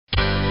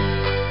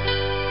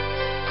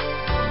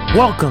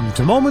Welcome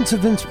to Moments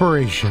of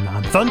Inspiration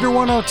on Thunder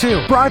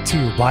 102, brought to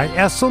you by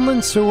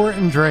Esselman Sewer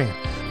and Drain.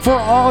 For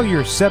all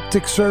your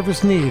septic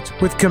service needs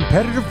with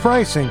competitive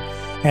pricing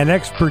and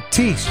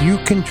expertise you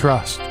can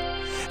trust.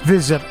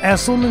 Visit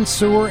Esselman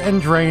Sewer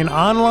and Drain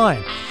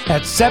online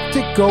at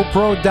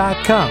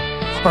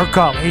septicgopro.com or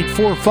call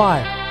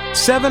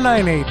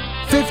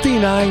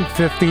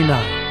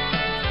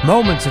 845-798-5959.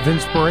 Moments of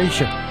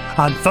Inspiration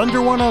on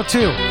Thunder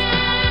 102.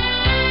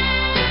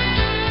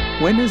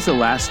 When is the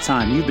last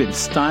time you've been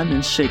stunned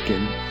and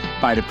shaken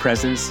by the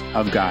presence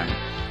of God?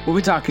 We'll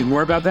be talking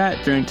more about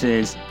that during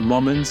today's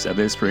Moments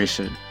of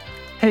Inspiration.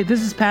 Hey,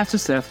 this is Pastor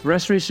Seth,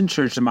 Restoration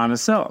Church in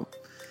Monticello.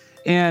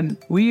 And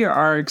we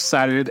are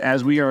excited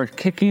as we are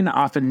kicking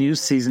off a new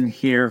season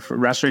here for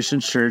Restoration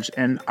Church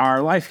and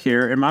our life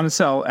here in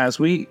Monticello as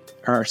we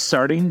are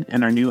starting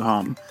in our new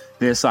home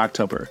this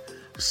October.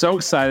 So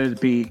excited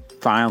to be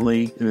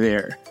finally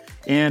there.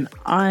 And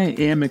I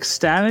am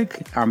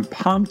ecstatic, I'm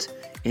pumped,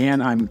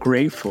 and I'm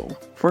grateful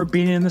for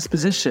being in this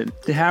position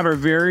to have our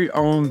very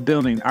own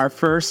building, our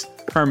first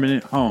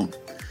permanent home.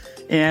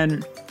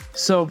 And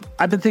so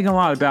I've been thinking a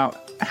lot about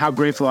how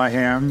grateful I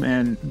am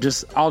and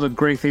just all the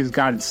great things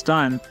God has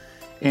done.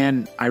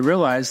 And I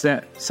realized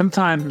that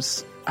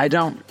sometimes I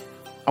don't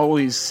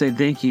always say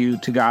thank you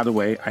to God the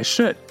way I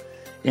should.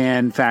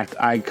 And in fact,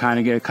 I kind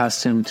of get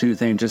accustomed to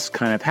things just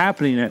kind of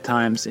happening at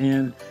times.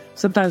 And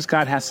sometimes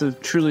God has to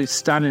truly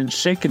stun and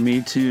shake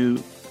me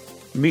to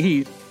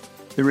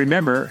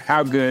remember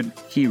how good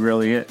He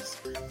really is.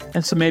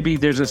 And so maybe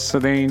there's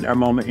a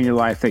moment in your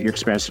life that you're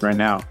experiencing right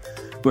now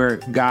where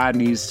God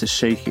needs to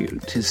shake you,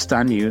 to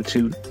stun you,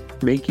 to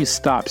make you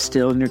stop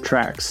still in your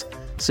tracks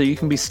so you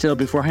can be still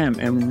before Him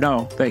and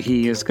know that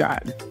He is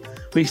God.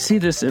 We see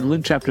this in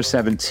Luke chapter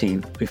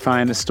 17. We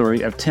find a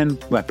story of 10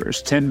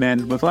 lepers, 10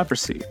 men with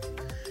leprosy.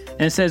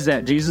 And it says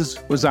that Jesus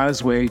was on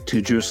His way to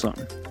Jerusalem,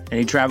 and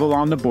He traveled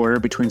along the border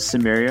between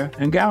Samaria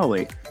and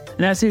Galilee.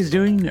 And as he was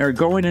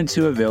going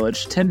into a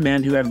village, 10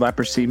 men who had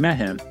leprosy met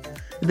him.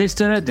 They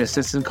stood at a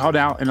distance and called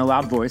out in a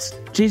loud voice,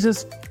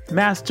 "Jesus,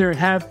 Master,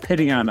 have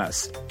pity on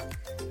us."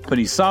 When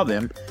He saw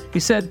them, He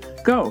said,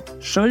 "Go,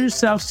 show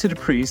yourselves to the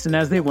priest." And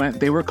as they went,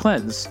 they were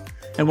cleansed.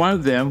 And one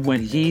of them, when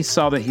he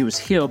saw that he was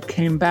healed,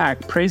 came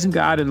back, praising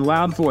God in a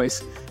loud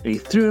voice. And he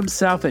threw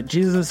himself at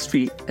Jesus'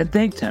 feet and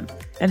thanked Him.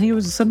 And he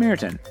was a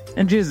Samaritan.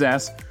 And Jesus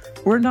asked,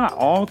 "Were not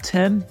all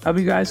 10 of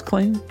you guys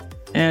clean?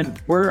 And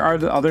where are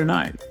the other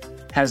 9?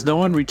 Has no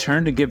one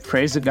returned to give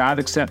praise to God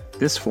except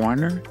this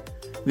foreigner?"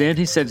 Then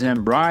He said to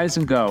him, "Rise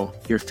and go.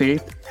 Your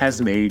faith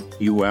has made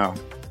you well."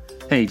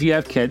 Hey, if you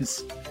have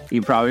kids,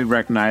 you probably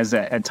recognize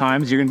that at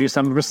times you're going to do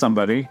something for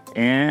somebody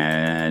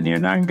and you're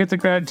not going to get the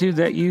gratitude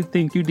that you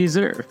think you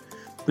deserve.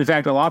 In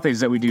fact, a lot of things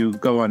that we do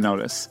go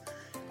unnoticed.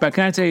 But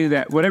can I tell you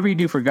that whatever you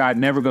do for God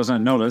never goes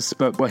unnoticed,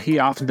 but what He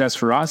often does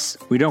for us,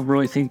 we don't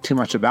really think too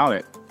much about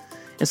it.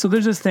 And so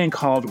there's this thing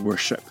called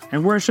worship.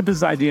 And worship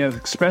is the idea of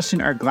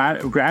expressing our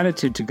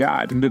gratitude to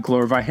God and to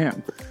glorify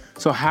Him.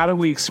 So how do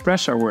we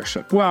express our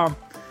worship? Well,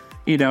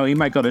 you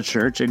might go to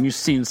church and you've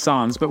seen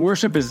songs, but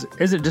worship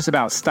isn't just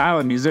about style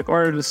of music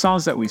or the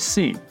songs that we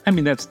sing. I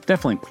mean, that's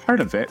definitely part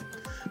of it,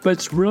 but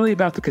it's really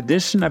about the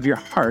condition of your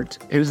heart.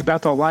 It is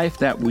about the life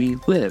that we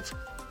live.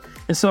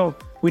 And so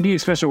when you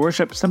express your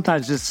worship,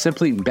 sometimes just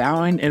simply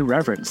bowing in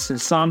reverence. In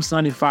Psalms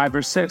 95,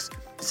 verse 6,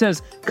 it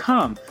says,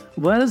 "Come,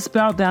 let us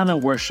bow down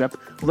and worship.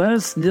 Let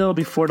us kneel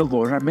before the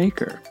Lord our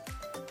Maker."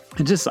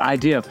 And just the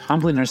idea of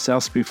humbling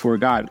ourselves before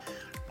God,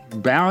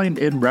 bowing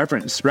in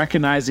reverence,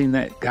 recognizing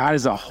that God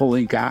is a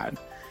holy God.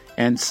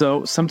 And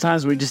so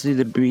sometimes we just need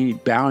to be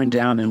bowing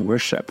down in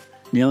worship,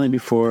 kneeling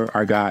before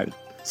our God.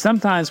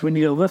 Sometimes we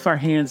need to lift our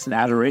hands in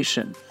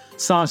adoration.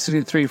 Psalm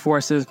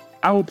 63:4 says,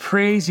 "I will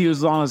praise you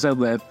as long as I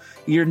live.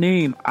 Your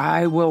name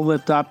I will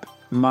lift up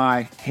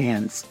my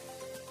hands."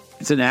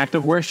 It's an act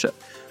of worship.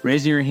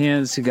 Raising your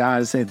hands to God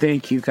and say,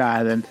 "Thank you,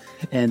 God,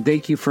 and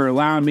thank you for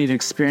allowing me to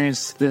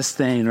experience this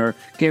thing or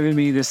giving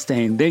me this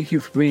thing. Thank you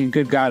for being a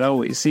good God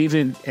always,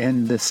 even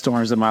in the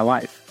storms of my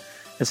life."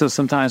 And so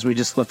sometimes we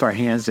just lift our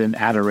hands in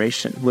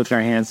adoration. Lift our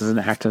hands as an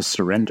act of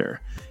surrender.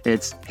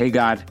 It's, "Hey,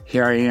 God,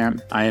 here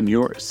I am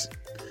yours."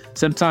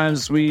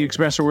 Sometimes we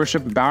express our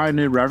worship bowing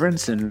in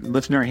reverence and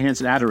lifting our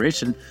hands in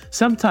adoration.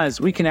 Sometimes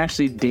we can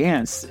actually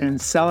dance in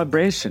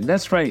celebration.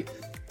 That's right,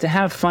 to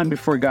have fun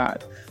before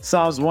God.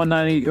 Psalms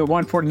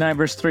 149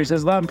 verse 3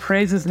 says, "Let him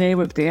praise His name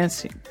with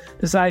dancing."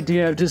 This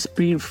idea of just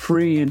being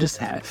free and just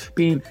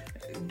being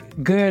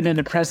good in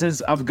the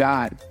presence of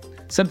God.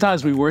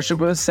 Sometimes we worship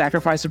with a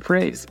sacrifice of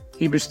praise.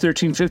 Hebrews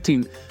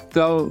 13:15,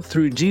 "Though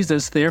through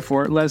Jesus,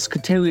 therefore, let us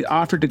continually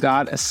offer to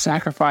God a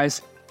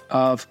sacrifice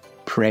of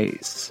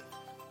praise."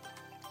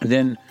 And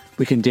then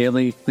we can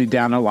daily lay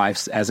down our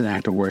lives as an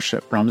act of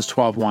worship. Romans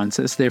 12:1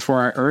 says,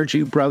 "Therefore I urge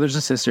you, brothers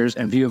and sisters,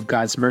 in view of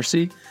God's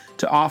mercy,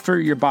 to offer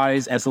your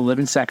bodies as a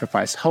living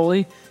sacrifice,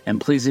 holy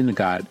and pleasing to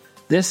God.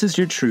 This is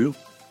your true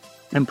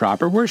and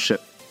proper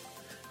worship."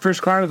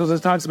 First Chronicles,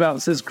 it talks about,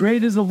 it says,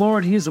 "Great is the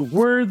Lord, He is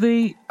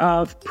worthy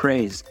of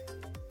praise.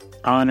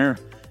 Honor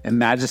and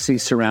majesty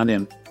surround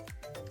Him.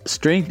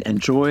 Strength and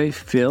joy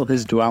fill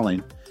His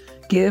dwelling.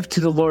 Give to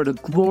the Lord the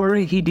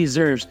glory he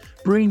deserves.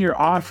 Bring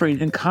your offering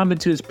and come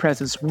into his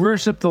presence.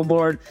 Worship the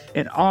Lord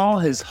in all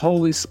his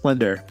holy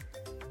splendor.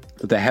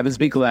 Let the heavens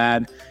be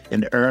glad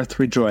and the earth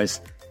rejoice.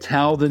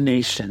 Tell the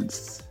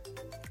nations,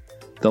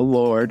 the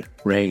Lord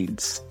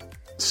reigns.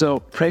 So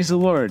praise the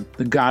Lord,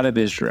 the God of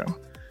Israel.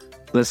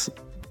 Let's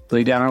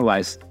lay down our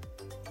lives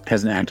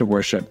as an act of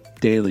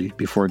worship daily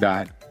before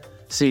God.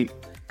 See,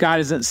 God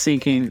isn't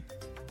seeking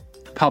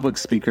public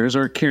speakers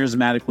or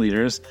charismatic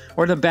leaders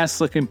or the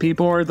best looking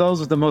people or those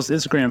with the most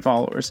Instagram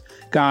followers.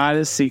 God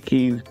is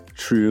seeking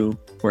true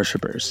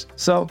worshipers.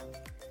 So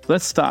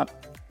let's stop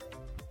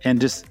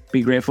and just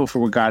be grateful for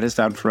what God has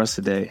done for us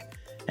today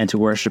and to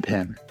worship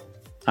him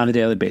on a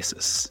daily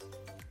basis.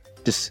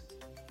 Just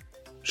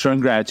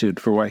showing gratitude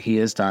for what he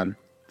has done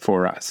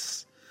for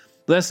us.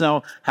 Let us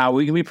know how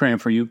we can be praying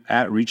for you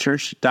at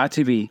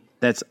rechurch.tv.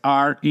 That's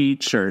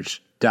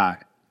rechurch.tv.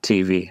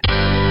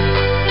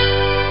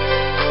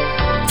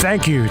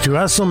 Thank you to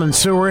Esselman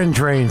Sewer and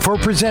Drain for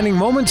presenting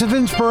Moments of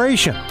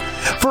Inspiration.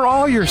 For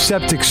all your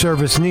septic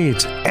service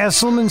needs,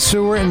 Esselman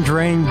Sewer and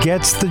Drain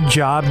gets the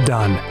job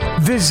done.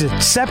 Visit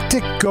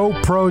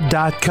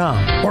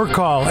septicgopro.com or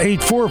call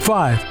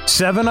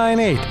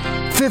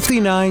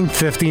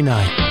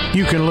 845-798-5959.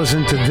 You can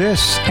listen to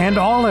this and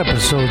all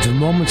episodes of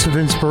Moments of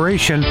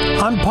Inspiration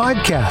on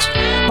podcast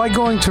by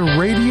going to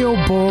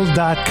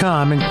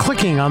radiobold.com and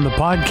clicking on the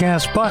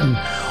podcast button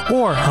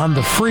or on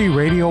the free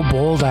Radio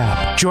Bold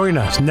app. Join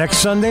us next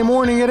Sunday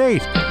morning at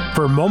 8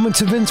 for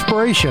Moments of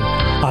Inspiration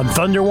on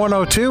Thunder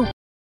 102.